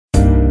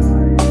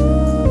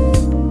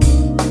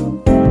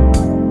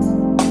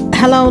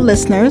Hello,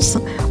 listeners.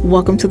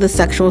 Welcome to the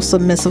Sexual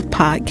Submissive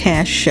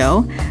podcast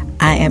show.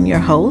 I am your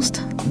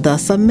host, the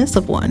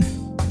Submissive One.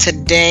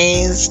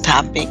 Today's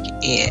topic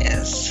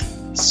is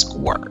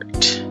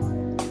squirt.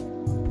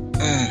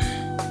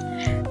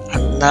 I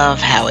love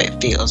how it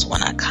feels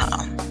when I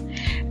come,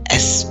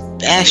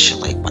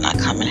 especially when I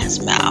come in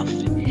his mouth.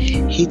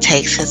 He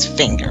takes his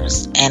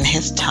fingers and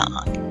his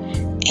tongue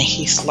and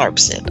he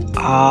slurps it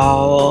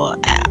all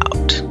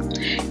out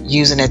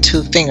using a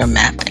 2-finger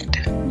method.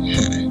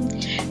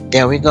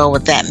 There we go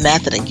with that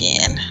method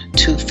again.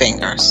 2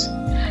 fingers.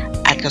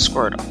 I can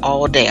squirt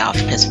all day off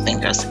of his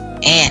fingers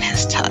and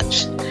his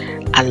touch.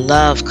 I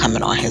love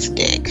coming on his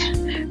dick.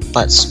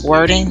 But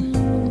squirting,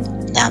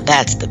 now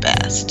that's the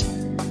best.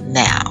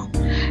 Now,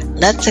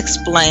 let's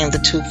explain the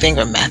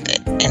 2-finger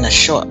method in a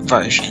short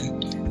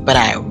version. But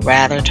I'd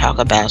rather talk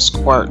about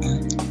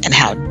squirting and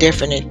how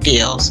different it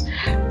feels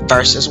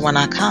versus when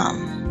I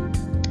come.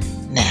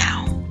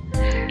 Now,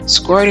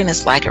 squirting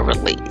is like a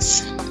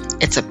release.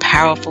 It's a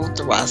powerful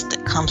thrust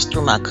that comes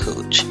through my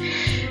cooch.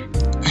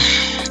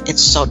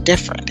 It's so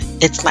different.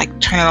 It's like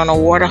turning on a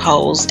water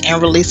hose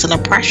and releasing the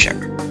pressure.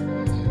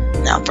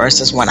 Now,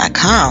 versus when I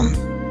come,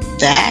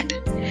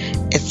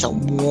 it's a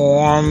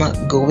warm,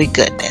 gooey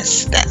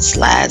goodness that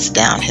slides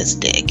down his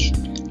dick.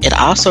 It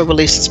also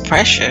releases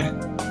pressure,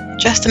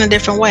 just in a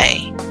different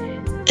way.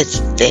 It's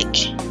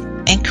thick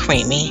and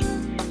creamy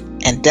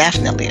and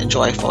definitely a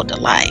joyful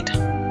delight.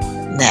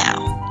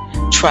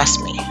 Now,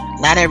 trust me,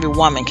 not every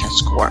woman can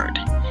squirt.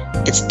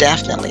 It's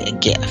definitely a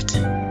gift.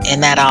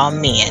 And not all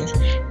men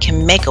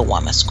can make a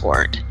woman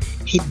squirt.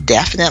 He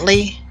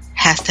definitely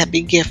has to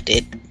be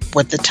gifted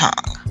with the tongue.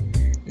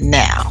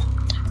 Now,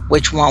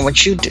 which one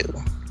would you do?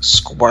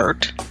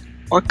 Squirt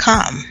or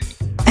come?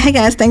 Hey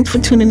guys, thanks for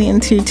tuning in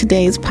to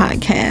today's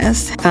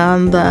podcast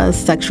on the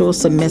Sexual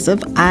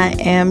Submissive. I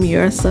am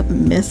your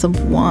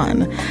Submissive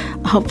One.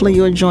 Hopefully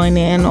you'll join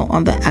in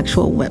on the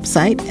actual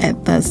website at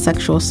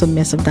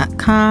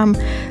thesexualsubmissive.com.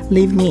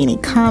 Leave me any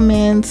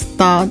comments,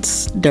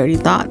 thoughts, dirty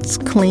thoughts,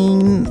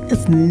 clean.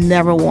 It's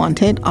never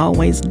wanted,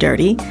 always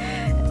dirty.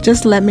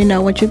 Just let me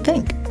know what you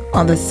think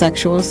on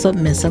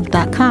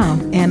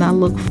thesexualsubmissive.com. And I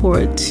look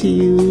forward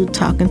to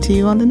talking to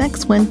you on the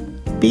next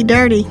one. Be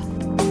dirty.